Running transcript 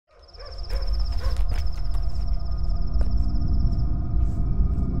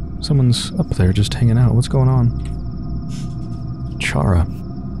Someone's up there just hanging out. What's going on? Chara.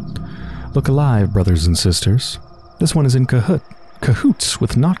 Look alive, brothers and sisters. This one is in cahoots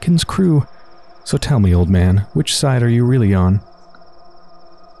with Notkin's crew. So tell me, old man, which side are you really on?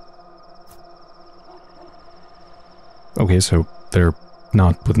 Okay, so they're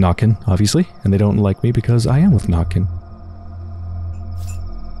not with Notkin, obviously, and they don't like me because I am with Notkin.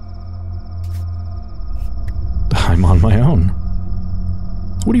 I'm on my own.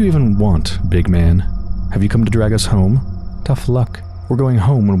 What do you even want, big man? Have you come to drag us home? Tough luck. We're going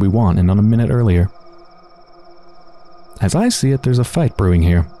home when we want and not a minute earlier. As I see it, there's a fight brewing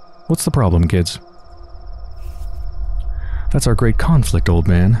here. What's the problem, kids? That's our great conflict, old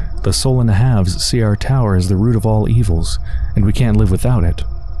man. The Soul and the Halves see our tower as the root of all evils, and we can't live without it.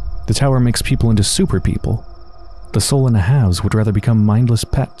 The tower makes people into super people. The Soul and the Halves would rather become mindless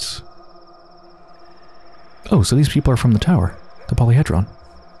pets. Oh, so these people are from the tower, the Polyhedron.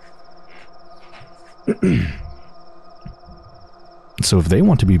 So if they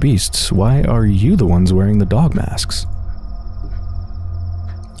want to be beasts, why are you the ones wearing the dog masks?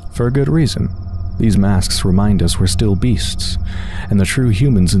 For a good reason. These masks remind us we're still beasts, and the true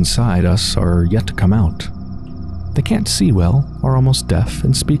humans inside us are yet to come out. They can't see well, are almost deaf,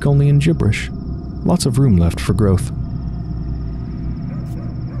 and speak only in gibberish. Lots of room left for growth.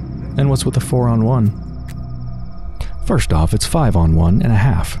 And what's with the 4-on-1? First off, it's 5-on-1 and a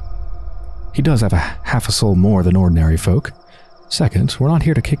half. He does have half a soul more than ordinary folk. Second, we're not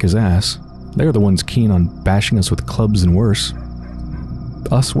here to kick his ass. They're the ones keen on bashing us with clubs and worse.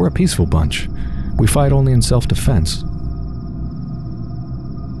 Us, we're a peaceful bunch. We fight only in self-defense.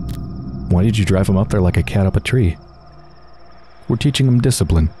 Why did you drive him up there like a cat up a tree? We're teaching him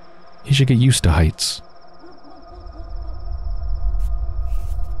discipline. He should get used to heights.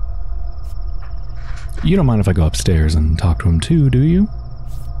 You don't mind if I go upstairs and talk to him too, do you?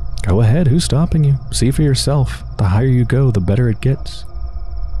 Go ahead, who's stopping you? See for yourself. The higher you go, the better it gets.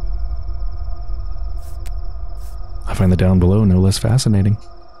 I find the down below no less fascinating.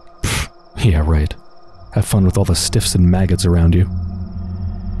 Pfft, yeah, right. Have fun with all the stiffs and maggots around you.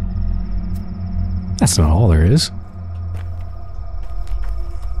 That's not all there is.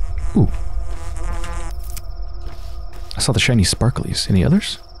 Ooh. I saw the shiny sparklies. Any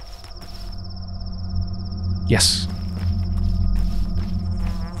others? Yes.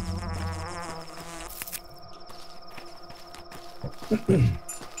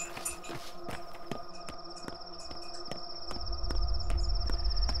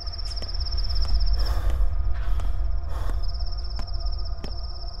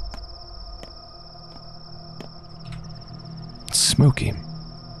 Smoky.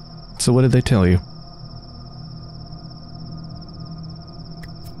 So what did they tell you?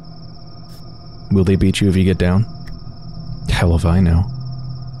 Will they beat you if you get down? Hell if I know.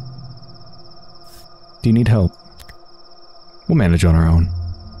 Do you need help? We'll manage on our own.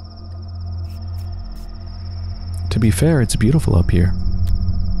 To be fair, it's beautiful up here.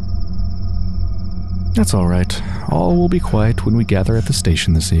 That's all right. All will be quiet when we gather at the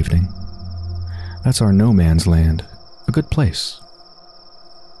station this evening. That's our no man's land. A good place.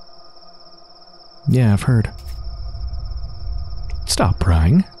 Yeah, I've heard. Stop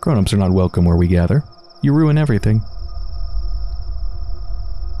prying. Grown-ups are not welcome where we gather. You ruin everything.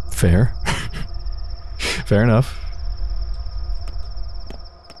 Fair. Fair enough.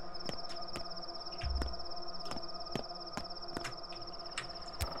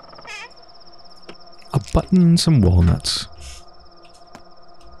 A button and some walnuts.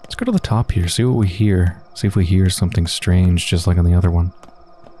 Let's go to the top here, see what we hear. See if we hear something strange, just like on the other one.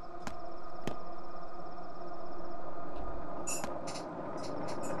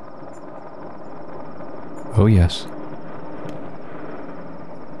 Oh yes.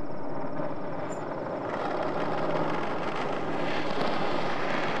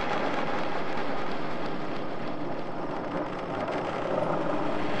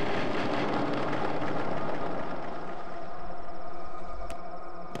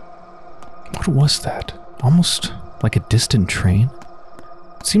 What was that? Almost like a distant train?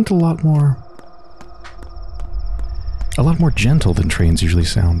 It seemed a lot more gentle than trains usually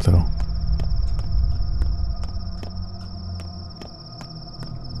sound, though.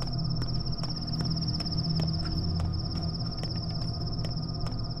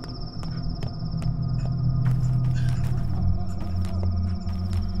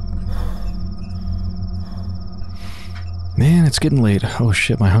 Man, it's getting late. Oh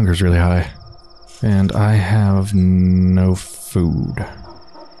shit, my hunger's really high. And I have no food.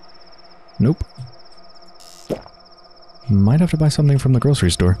 Nope. Might have to buy something from the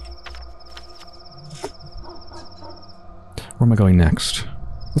grocery store. Where am I going next?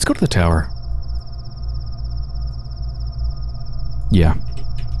 Let's go to the tower. Yeah.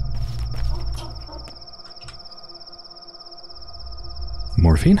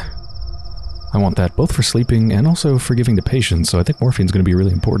 Morphine? I want that both for sleeping and also for giving to patients, so I think morphine's going to be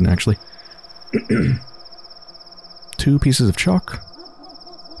really important, actually. 2 pieces of chalk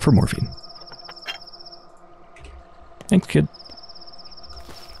for morphine. Thanks, kid.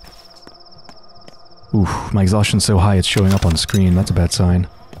 Ooh, my exhaustion's so high it's showing up on screen. That's a bad sign.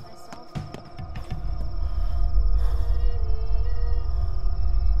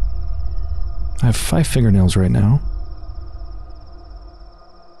 I have 5 fingernails right now.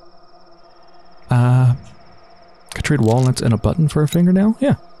 Could trade walnuts and a button for a fingernail?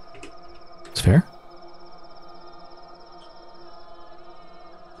 Yeah. It's fair.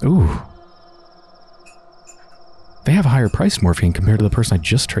 Ooh. They have a higher price morphine compared to the person I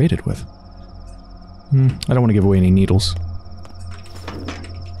just traded with. I don't want to give away any needles.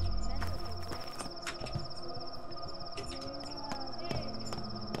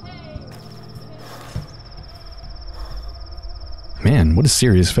 Man, what a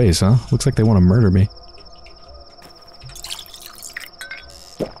serious face, huh? Looks like they want to murder me.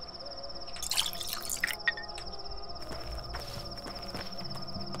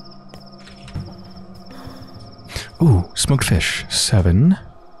 Ooh, smoked fish. 7.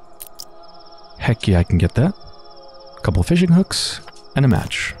 Heck yeah, I can get that. A couple of fishing hooks, and a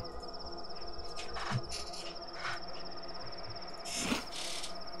match.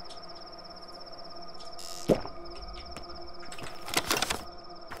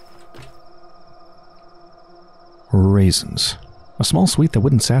 Raisins. A small sweet that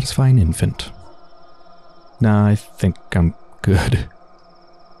wouldn't satisfy an infant. Nah, I think I'm good.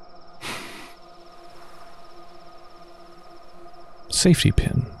 Safety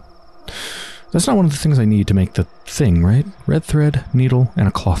pin. That's not one of the things I need to make the thing, right? Red thread, needle, and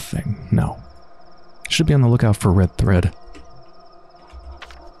a cloth thing. No. Should be on the lookout for red thread.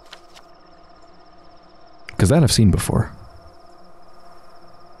 Because that I've seen before.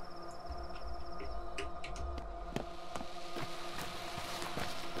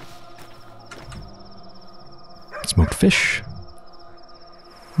 Smoked fish.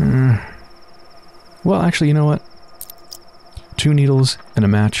 Well, actually, you know what? 2 needles and a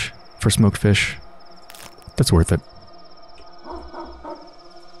match for smoked fish. That's worth it.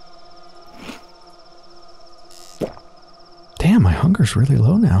 Damn, my hunger's really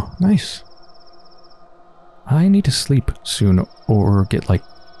low now. Nice. I need to sleep soon or get, like,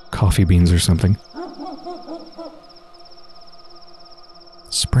 coffee beans or something.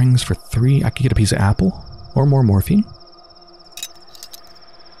 Springs for 3. I could get a piece of apple or more morphine.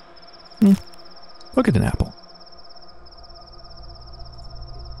 Look at an apple.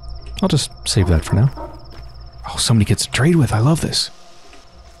 I'll just save that for now. Oh, somebody gets to trade with. I love this.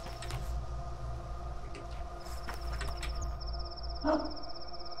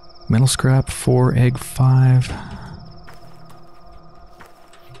 Metal scrap, 4, egg, 5.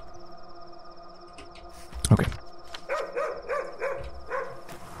 Okay.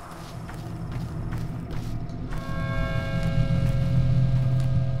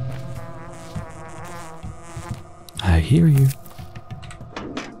 I hear you.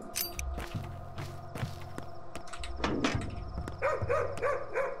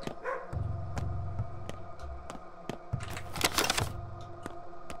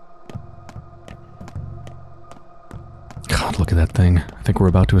 God, look at that thing. I think we're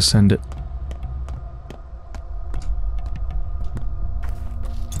about to ascend it.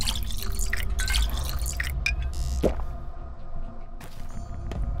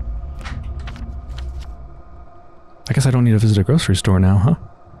 I guess I don't need to visit a grocery store now, huh?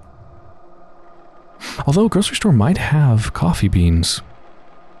 Although a grocery store might have coffee beans.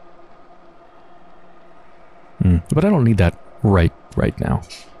 But I don't need that right now.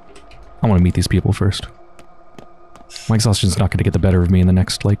 I want to meet these people first. My exhaustion's not going to get the better of me in the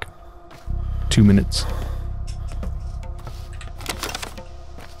next, like, 2 minutes.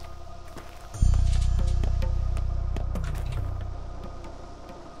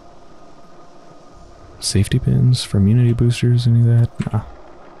 Safety pins for immunity boosters, any of that? Nah.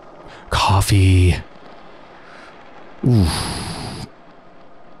 Coffee! Ooh.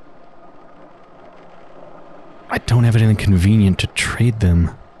 I don't have anything convenient to trade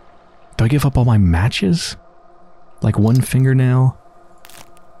them. Do I give up all my matches? Like 1 fingernail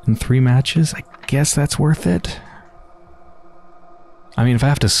and 3 matches? I guess that's worth it. I mean, if I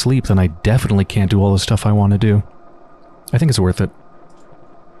have to sleep, then I definitely can't do all the stuff I want to do. I think it's worth it.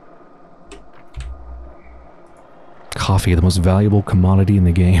 Coffee, the most valuable commodity in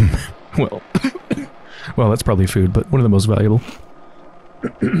the game. Well, well, that's probably food, but one of the most valuable.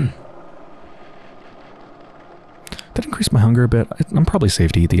 That increased my hunger a bit. I'm probably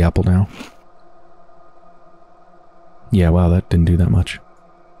safe to eat the apple now. Yeah, wow, that didn't do that much.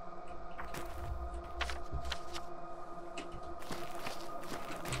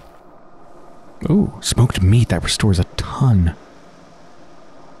 Ooh, smoked meat. That restores a ton.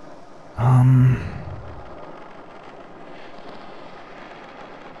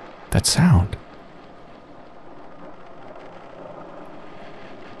 That sound.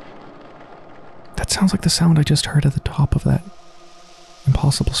 That sounds like the sound I just heard at the top of that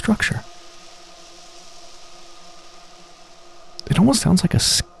impossible structure. It almost sounds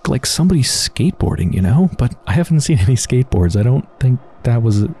like somebody skateboarding, you know? But I haven't seen any skateboards. I don't think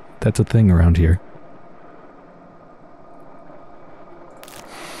that's a thing around here.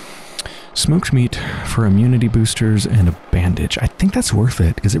 Smoked meat for immunity boosters and a bandage. I think that's worth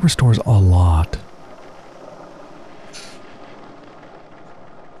it because it restores a lot.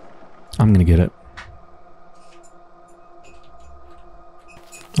 I'm gonna get it.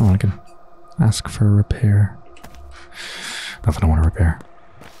 Oh, I can ask for a repair. Nothing I want to repair.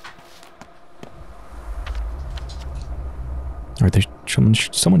 Alright,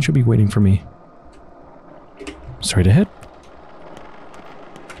 someone should be waiting for me. Straight ahead.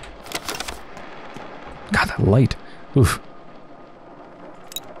 God, that light. Oof.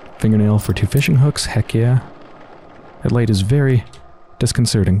 Fingernail for 2 fishing hooks. Heck yeah. That light is very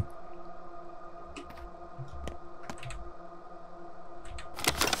disconcerting.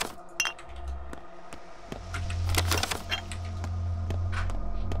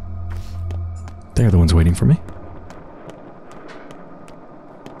 They're the ones waiting for me.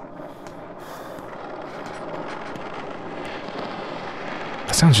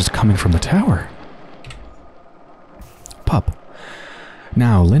 That sound's just coming from the tower. Pup,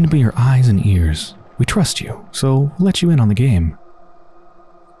 now lend me your eyes and ears. We trust you, so we'll let you in on the game.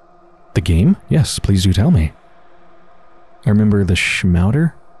 The game? Yes, please do tell me. I remember the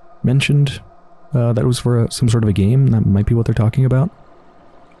Schmouter mentioned that it was for some sort of a game. That might be what they're talking about.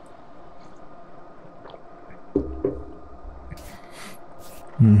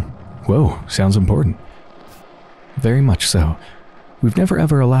 Whoa, sounds important. Very much so. We've never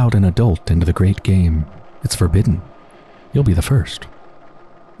ever allowed an adult into the great game. It's forbidden. You'll be the first.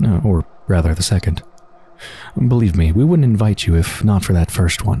 No, or rather the second. Believe me, we wouldn't invite you if not for that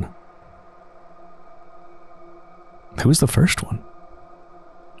first one. Who was the first one?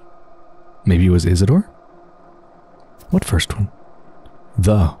 Maybe it was Isidore? What first one?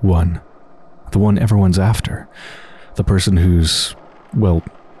 The one. The one everyone's after. The person who's, well,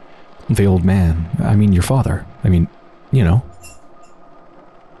 the old man. I mean, your father. I mean, you know.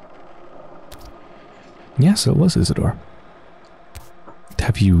 Yes, it was Isidore.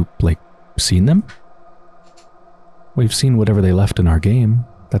 Have you, like, seen them? We've seen whatever they left in our game.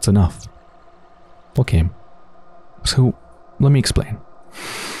 That's enough. What game? So, let me explain.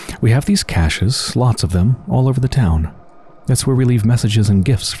 We have these caches, lots of them, all over the town. That's where we leave messages and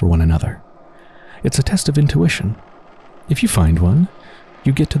gifts for one another. It's a test of intuition. If you find one,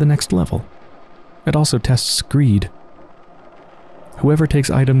 you get to the next level. It also tests greed. Whoever takes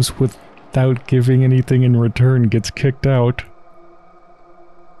items without giving anything in return gets kicked out.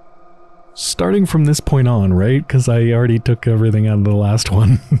 Starting from this point on, right? Because I already took everything out of the last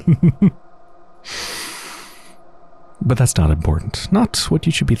one. But that's not important. Not what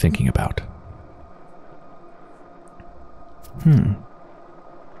you should be thinking about.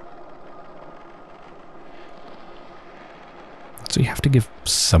 So you have to give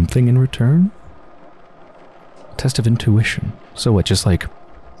something in return? Test of intuition. So what, just like...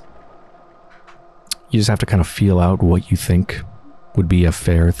 You just have to kind of feel out what you think would be a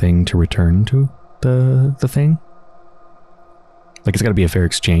fair thing to return to the thing? Like, it's got to be a fair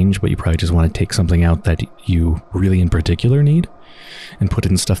exchange, but you probably just want to take something out that you really in particular need and put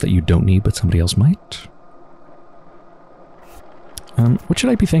in stuff that you don't need but somebody else might? What should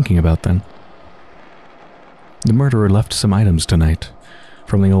I be thinking about then? The murderer left some items tonight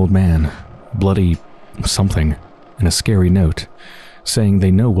from the old man, bloody something, and a scary note saying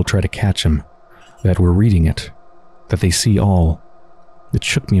they know we'll try to catch him, that we're reading it, that they see all. It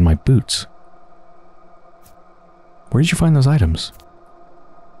shook me in my boots. Where did you find those items?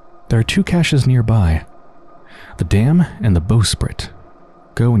 There are 2 caches nearby. The dam and the bowsprit.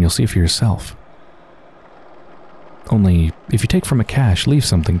 Go and you'll see for yourself. Only, if you take from a cache, leave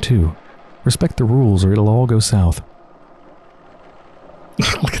something too. Respect the rules or it'll all go south.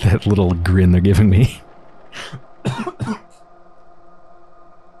 Look at that little grin they're giving me.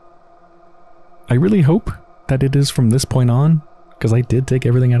 I really hope that it is from this point on, because I did take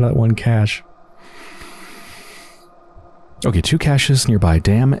everything out of that one cache. Okay, 2 caches nearby,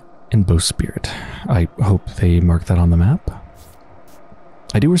 Dam and Bowspirit. I hope they mark that on the map.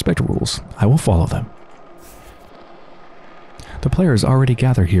 I do respect rules. I will follow them. The players already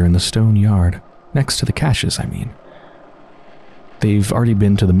gather here in the stone yard. Next to the caches, I mean. They've already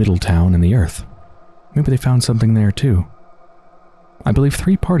been to the middle town and the earth. Maybe they found something there too. I believe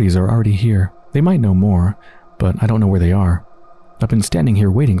 3 parties are already here. They might know more, but I don't know where they are. I've been standing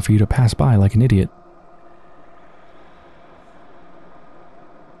here waiting for you to pass by like an idiot.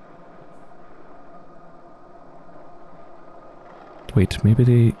 Wait, maybe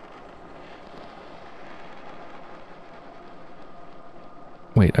they...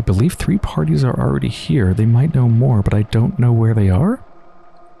 Wait, I believe 3 parties are already here. They might know more, but I don't know where they are?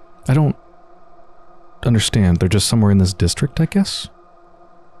 I don't understand. They're just somewhere in this district, I guess?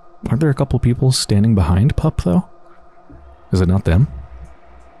 Aren't there a couple people standing behind Pup, though? Is it not them?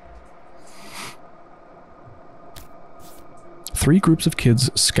 3 groups of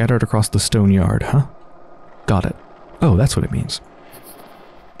kids scattered across the stone yard, huh? Got it. Oh, that's what it means.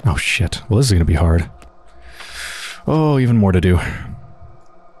 Oh, shit. Well, this is gonna be hard. Oh, even more to do.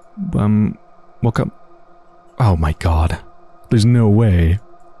 Woke up. Oh my god. There's no way.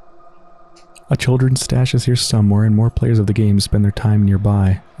 A children's stash is here somewhere, and more players of the game spend their time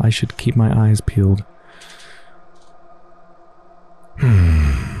nearby. I should keep my eyes peeled.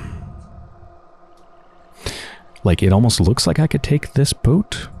 Like, it almost looks like I could take this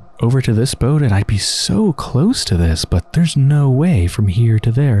boat over to this boat, and I'd be so close to this, but there's no way from here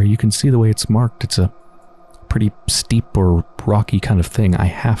to there. You can see the way it's marked. It's a pretty steep or rocky kind of thing. I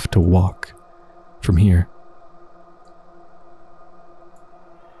have to walk from here.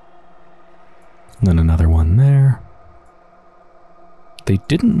 And then another one there. They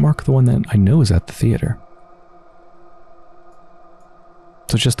didn't mark the one that I know is at the theater.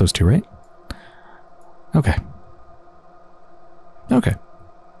 So it's just those 2, right? Okay. Okay.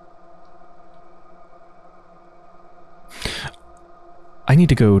 I need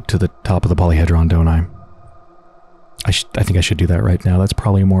to go to the top of the polyhedron, don't I? I think I should do that right now. That's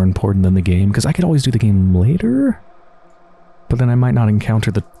probably more important than the game, because I could always do the game later, but then I might not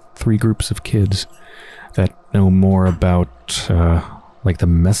encounter the 3 groups of kids that know more about, like, the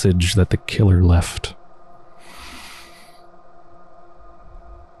message that the killer left.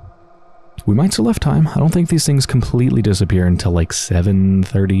 We might still have time. I don't think these things completely disappear until, like,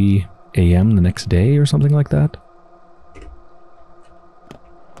 7:30 a.m. the next day or something like that.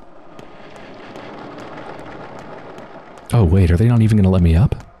 Oh wait, are they not even going to let me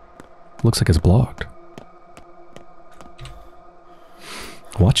up? Looks like it's blocked.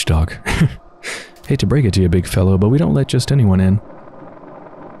 Watchdog. Hate to break it to you, big fellow, but we don't let just anyone in.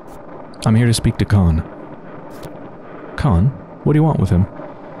 I'm here to speak to Khan. Khan? What do you want with him?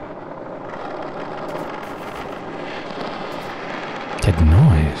 That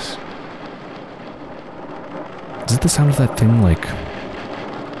noise. Is it the sound of that thing, like,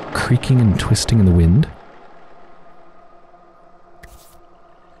 creaking and twisting in the wind?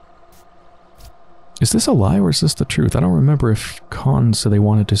 Is this a lie or is this the truth? I don't remember if Khan said they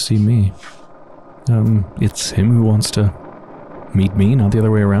wanted to see me. It's him who wants to meet me, not the other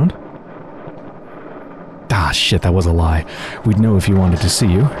way around? Ah, shit, that was a lie. We'd know if he wanted to see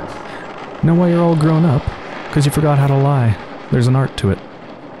you. Know why you're all grown up? Because you forgot how to lie. There's an art to it.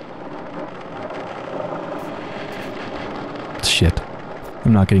 Shit.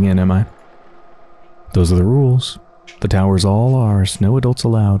 I'm not getting in, am I? Those are the rules. The tower's all ours. No adults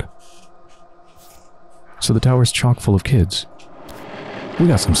allowed. So the tower's chock full of kids. We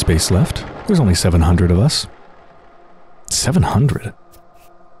got some space left. There's only 700 of us. 700?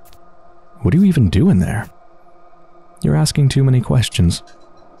 What do you even do in there? You're asking too many questions.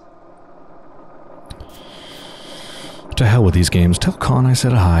 To hell with these games. Tell Khan I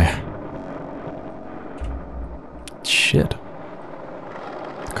said hi. Shit.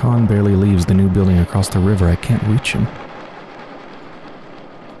 Khan barely leaves the new building across the river. I can't reach him.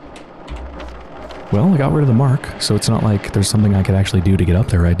 Well, I got rid of the mark, so it's not like there's something I could actually do to get up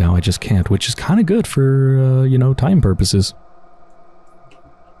there right now. I just can't, which is kind of good for, you know, time purposes.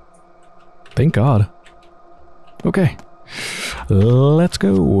 Thank God. Okay. Let's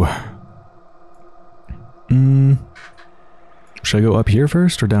go. Should I go up here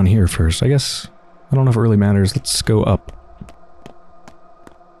first or down here first? I guess, I don't know if it really matters. Let's go up.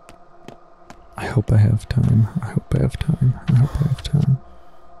 I hope I have time. I hope I have time. I hope I have time.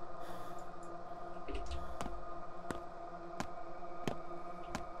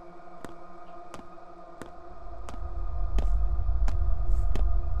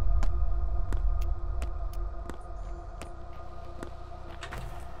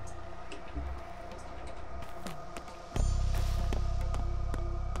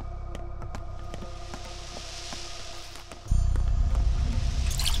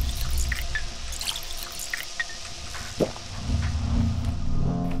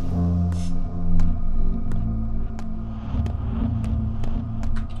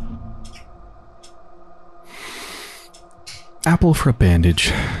 Apple for a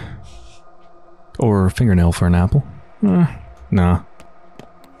bandage. Or fingernail for an apple. Nah.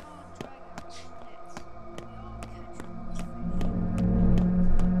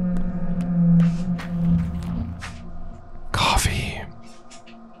 Coffee.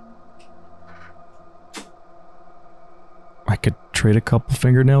 I could trade a couple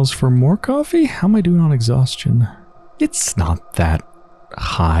fingernails for more coffee? How am I doing on exhaustion? It's not that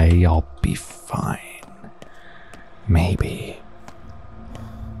high. I'll be fine. Maybe.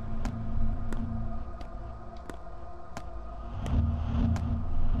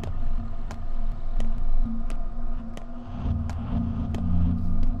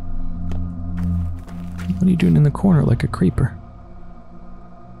 What are you doing in the corner like a creeper?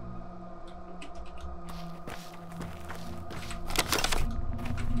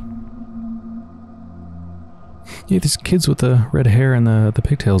 Yeah, these kids with the red hair and the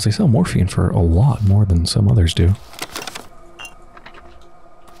pigtails, they sell morphine for a lot more than some others do.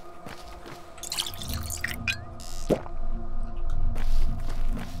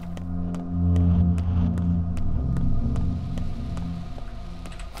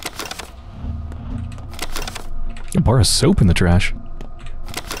 A bar of soap in the trash.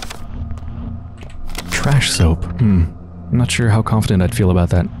 Trash soap. I'm not sure how confident I'd feel about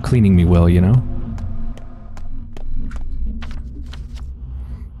that cleaning me well, you know?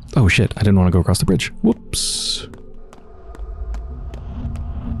 Oh shit, I didn't want to go across the bridge. Whoops.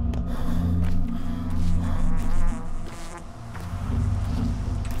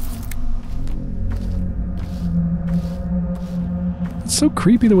 It's so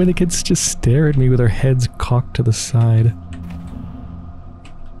creepy the way the kids just stare at me with their heads cocked to the side.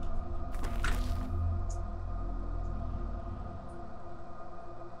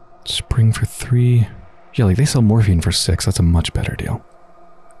 Spring for 3. Yeah, like they sell morphine for 6. That's a much better deal.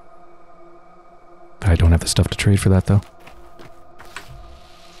 I don't have the stuff to trade for that, though.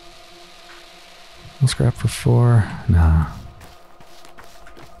 No scrap for 4. Nah.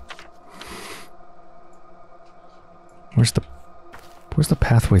 Where's the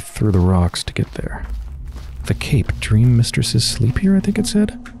pathway through the rocks to get there? The Cape. Dream Mistresses sleep here, I think it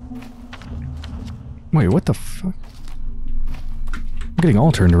said? Wait, what the fuck? I'm getting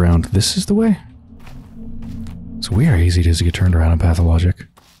all turned around. This is the way? It's weird how easy it is to get turned around in Pathologic.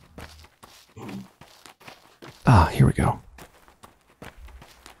 Ah, here we go.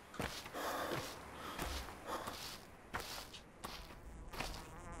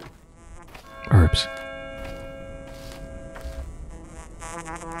 Herbs.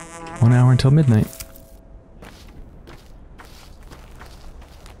 1 hour until midnight.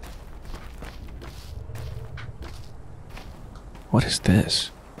 What is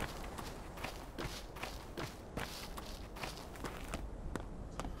this?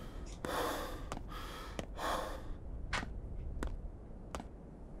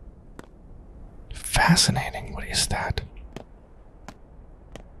 Fascinating. What is that?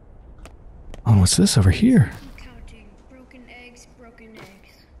 Oh, what's this over here? Counting. Broken eggs, broken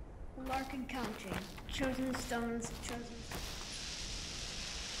eggs. Larkin counting. Chosen stones, chosen...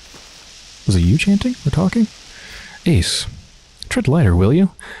 Was it you chanting or talking? Ace, tread lighter, will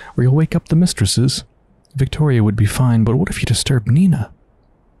you? Or you'll wake up the mistresses. Victoria would be fine, but what if you disturb Nina?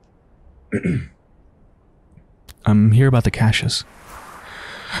 I'm here about the caches.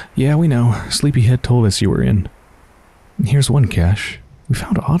 Yeah, we know. Sleepyhead told us you were in. Here's one cache. We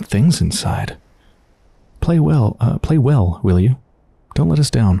found odd things inside. Play well, will you? Don't let us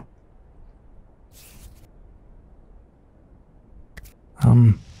down.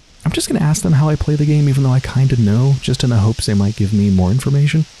 I'm just gonna ask them how I play the game, even though I kinda know, just in the hopes they might give me more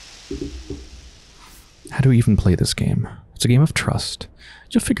information. How do we even play this game? It's a game of trust.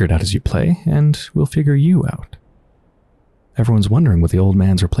 You'll figure it out as you play, and we'll figure you out. Everyone's wondering what the old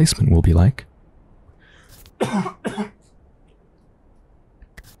man's replacement will be like.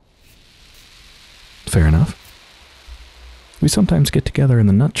 Fair enough. We sometimes get together in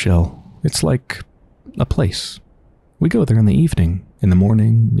the Nutshell. It's like a place. We go there in the evening, in the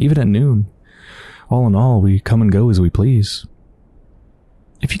morning, even at noon. All in all, we come and go as we please.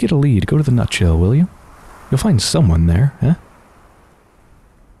 If you get a lead, go to the Nutshell, will you? You'll find someone there, eh?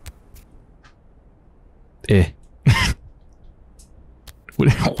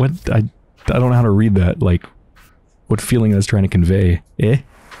 What? I don't know how to read that. Like, what feeling I was trying to convey.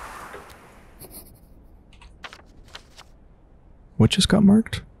 What just got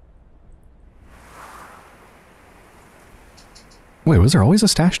marked? Wait, was there always a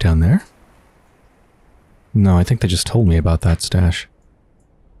stash down there? No, I think they just told me about that stash.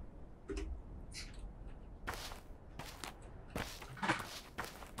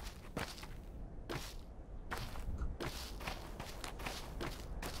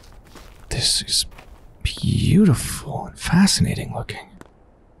 This is beautiful and fascinating looking.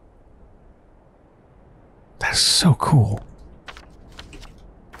 That is so cool.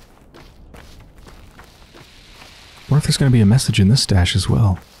 What if there's going to be a message in this stash as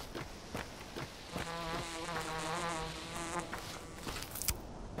well?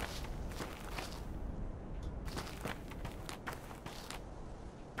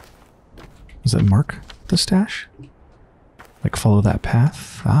 Does that mark the stash? Like follow that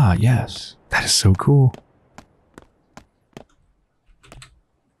path? Ah, yes. That is so cool.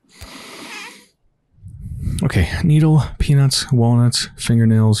 Okay, needle, peanuts, walnuts,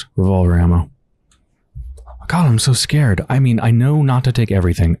 fingernails, revolver ammo. God, I'm so scared. I mean, I know not to take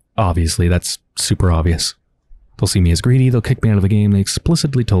everything. Obviously, that's super obvious. They'll see me as greedy, they'll kick me out of the game, they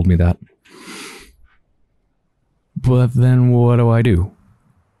explicitly told me that. But then what do I do?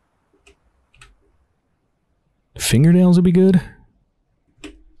 Fingernails would be good.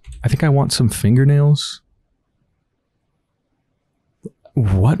 I think I want some fingernails.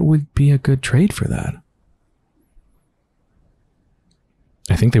 What would be a good trade for that?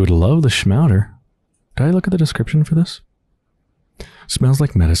 I think they would love the schmouter. Did I look at the description for this? Smells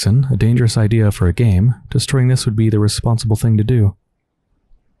like medicine, a dangerous idea for a game. Destroying this would be the responsible thing to do.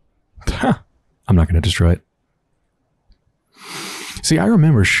 I'm not going to destroy it. See, I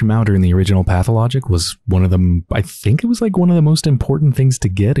remember schmouter in the original Pathologic was one of them. I think it was like one of the most important things to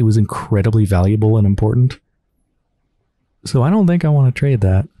get. It was incredibly valuable and important. So I don't think I want to trade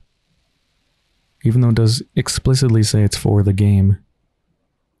that. Even though it does explicitly say it's for the game.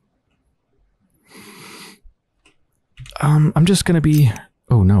 I'm just gonna be...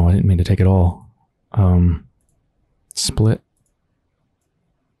 Oh no, I didn't mean to take it all. Split.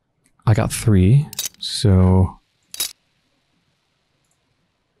 I got 3, so...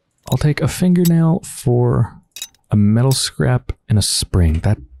 I'll take a fingernail for a metal scrap and a spring.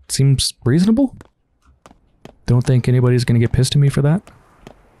 That seems reasonable? Don't think anybody's gonna get pissed at me for that?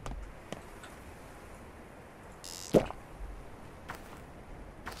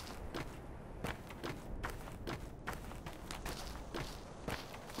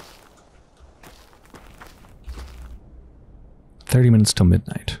 $30 minutes till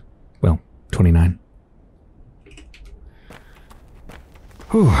midnight. Well, 29.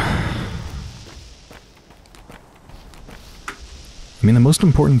 Whew. I mean, the most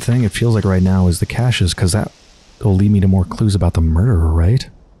important thing it feels like right now is the caches, because that will lead me to more clues about the murderer, right?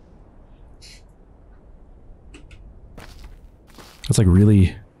 That's like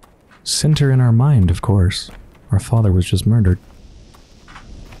really center in our mind, of course. Our father was just murdered.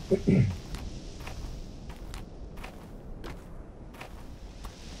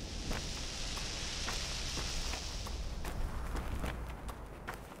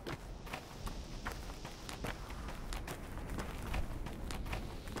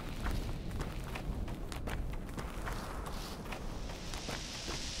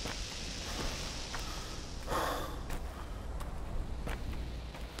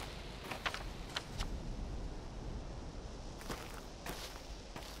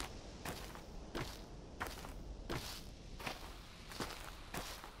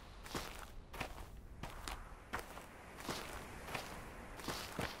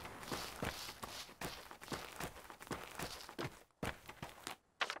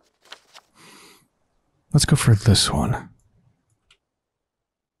 Let's go for this one.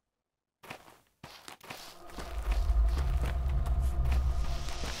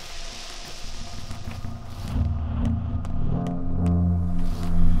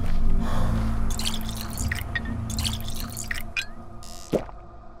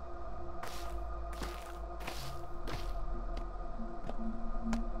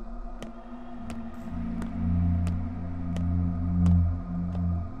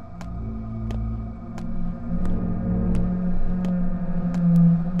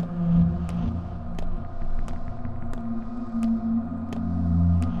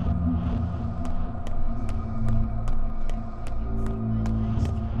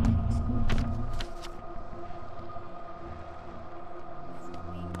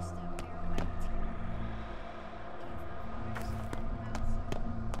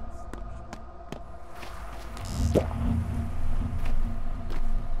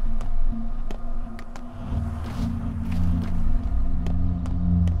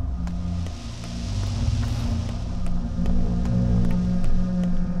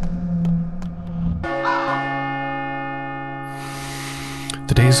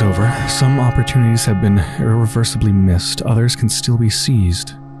 The day's over. Some opportunities have been irreversibly missed, others can still be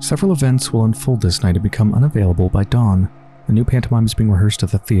seized. Several events will unfold this night and become unavailable by dawn. A new pantomime is being rehearsed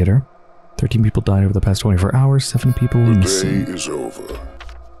at the theater. 13 people died over the past 24 hours, 7 people missing. The day is over.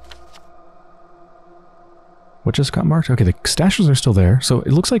 What just got marked? Okay, the stashes are still there. So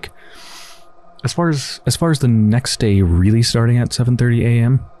it looks like, as far as the next day really starting at 7:30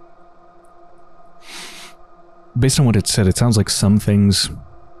 a.m., based on what it said, it sounds like some things,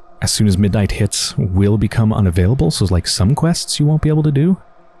 as soon as midnight hits, will become unavailable. So like some quests you won't be able to do,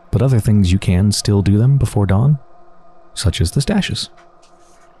 but other things you can still do them before dawn, such as the stashes.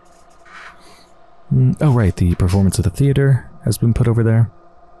 Oh right, the performance of the theater has been put over there.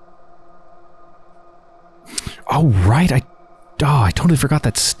 Oh right, I totally forgot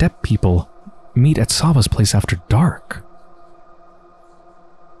that step people meet at Saba's place after dark.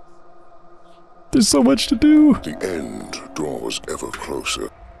 There's so much to do. The end draws ever closer.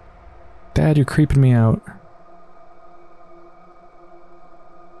 Dad, you're creeping me out.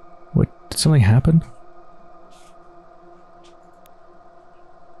 What, did something happen?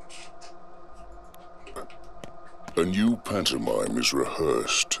 A new pantomime is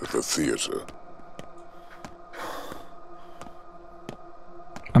rehearsed at the theater.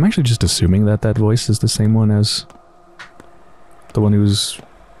 I'm actually just assuming that that voice is the same one as the one who's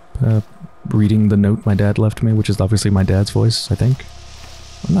reading the note my dad left me, which is obviously my dad's voice, I think.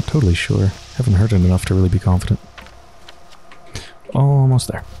 I'm not totally sure. Haven't heard it enough to really be confident. Almost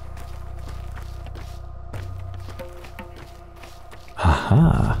there.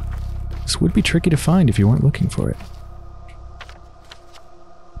 Aha! This would be tricky to find if you weren't looking for it.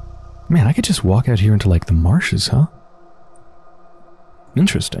 Man, I could just walk out here into, like, the marshes, huh?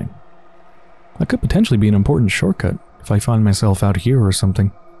 Interesting. That could potentially be an important shortcut if I find myself out here or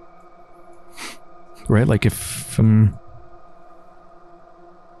something. Right, like if, I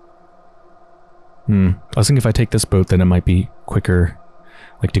was thinking if I take this boat, then it might be quicker,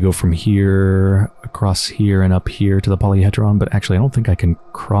 like to go from here, across here, and up here to the polyhedron, but actually I don't think I can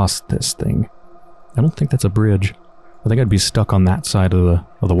cross this thing. I don't think that's a bridge. I think I'd be stuck on that side of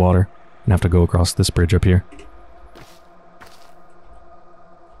the water and have to go across this bridge up here.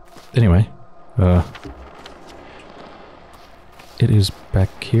 Anyway, it is back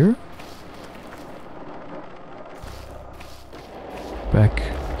here? Back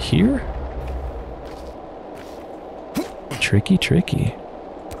here? Tricky, tricky.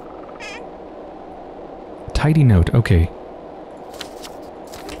 Tidy note, okay.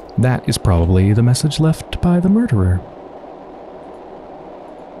 That is probably the message left by the murderer.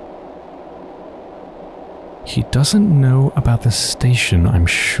 He doesn't know about the station, I'm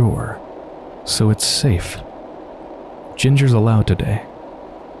sure, so it's safe. Ginger's allowed today.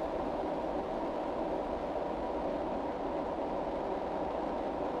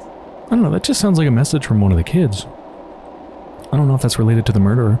 I don't know, that just sounds like a message from one of the kids. I don't know if that's related to the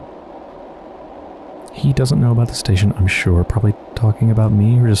murderer. He doesn't know about the station, I'm sure. Probably talking about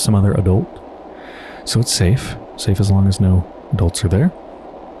me or just some other adult. So it's safe. Safe as long as no adults are there.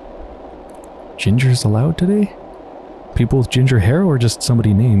 Ginger's allowed today? People with ginger hair or just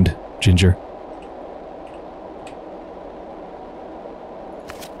somebody named Ginger?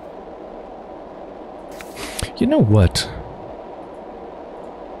 You know what?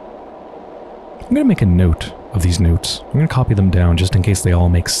 I'm gonna make a note of these notes. I'm gonna copy them down just in case they all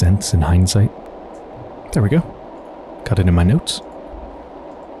make sense in hindsight. There we go. Got it in my notes.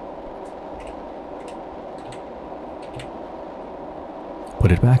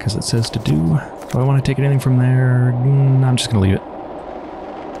 Put it back as it says to do. Do I want to take anything from there? I'm just gonna leave it.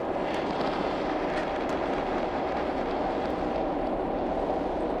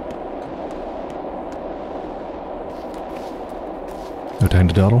 No time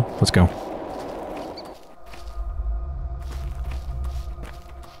to dawdle. Let's go.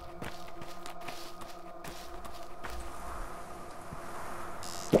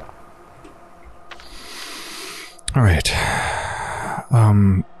 Alright.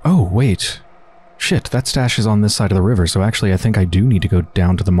 Oh, wait. Shit, that stash is on this side of the river, so actually I think I do need to go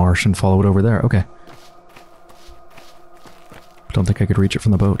down to the marsh and follow it over there. Okay. Don't think I could reach it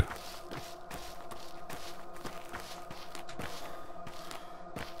from the boat.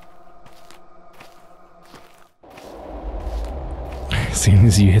 As soon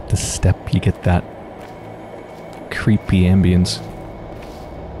as you hit the step, you get that creepy ambience.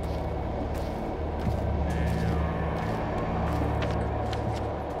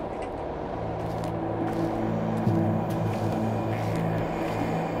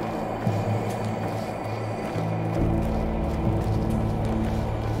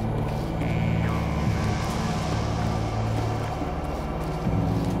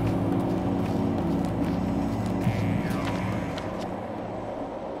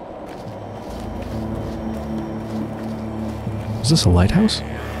 Is this a lighthouse?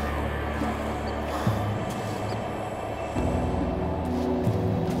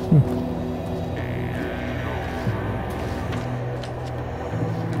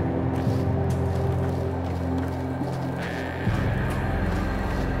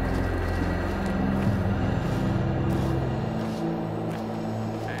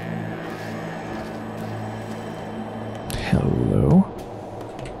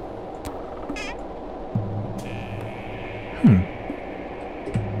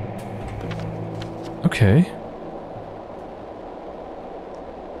 Okay.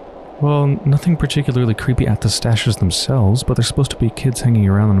 Well, nothing particularly creepy at the stashes themselves, but there's supposed to be kids hanging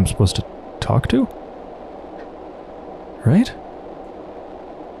around that I'm supposed to talk to? Right?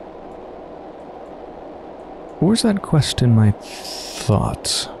 Where's that quest in my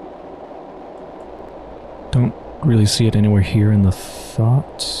thoughts? Don't really see it anywhere here in the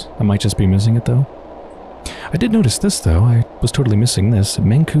thoughts. I might just be missing it, though. I did notice this, though. I was totally missing this.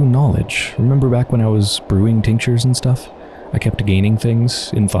 Menku knowledge. Remember back when I was brewing tinctures and stuff? I kept gaining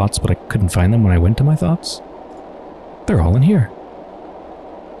things in thoughts, but I couldn't find them when I went to my thoughts. They're all in here.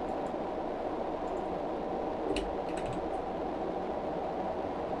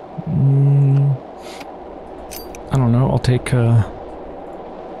 I don't know. I'll take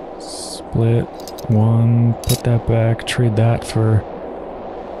split one, put that back, trade that for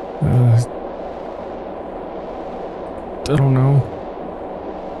I don't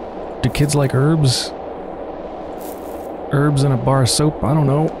know. Do kids like herbs? Herbs and a bar of soap? I don't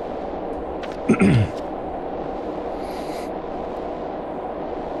know.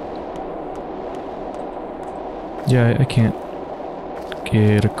 Yeah, I can't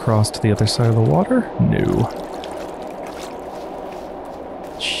get across to the other side of the water? No.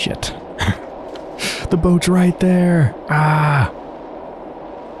 Shit. The boat's right there! Ah!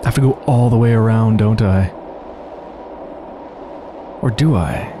 I have to go all the way around, don't I? Or do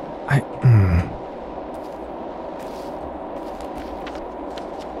I?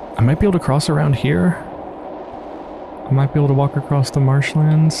 I might be able to cross around here. I might be able to walk across the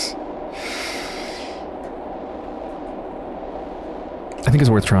marshlands. I think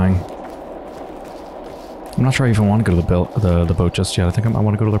it's worth trying. I'm not sure I even want to go to the boat just yet. I think I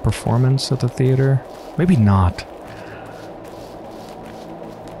want to go to the performance at the theater. Maybe not.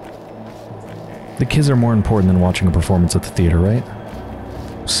 The kids are more important than watching a performance at the theater, right?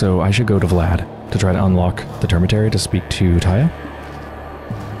 So I should go to Vlad to try to unlock the termitary to speak to Taya.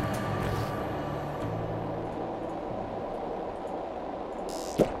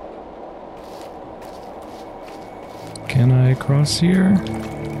 Can I cross here?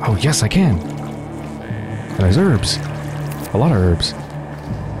 Oh, yes, I can. There's herbs. A lot of herbs.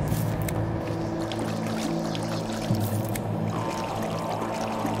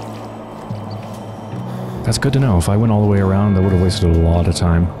 That's good to know. If I went all the way around, that would have wasted a lot of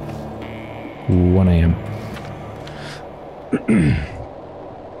time. 1 a.m.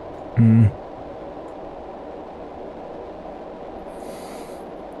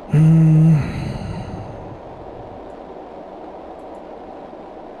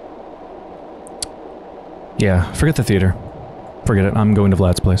 Yeah, forget the theater. Forget it. I'm going to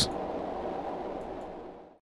Vlad's place.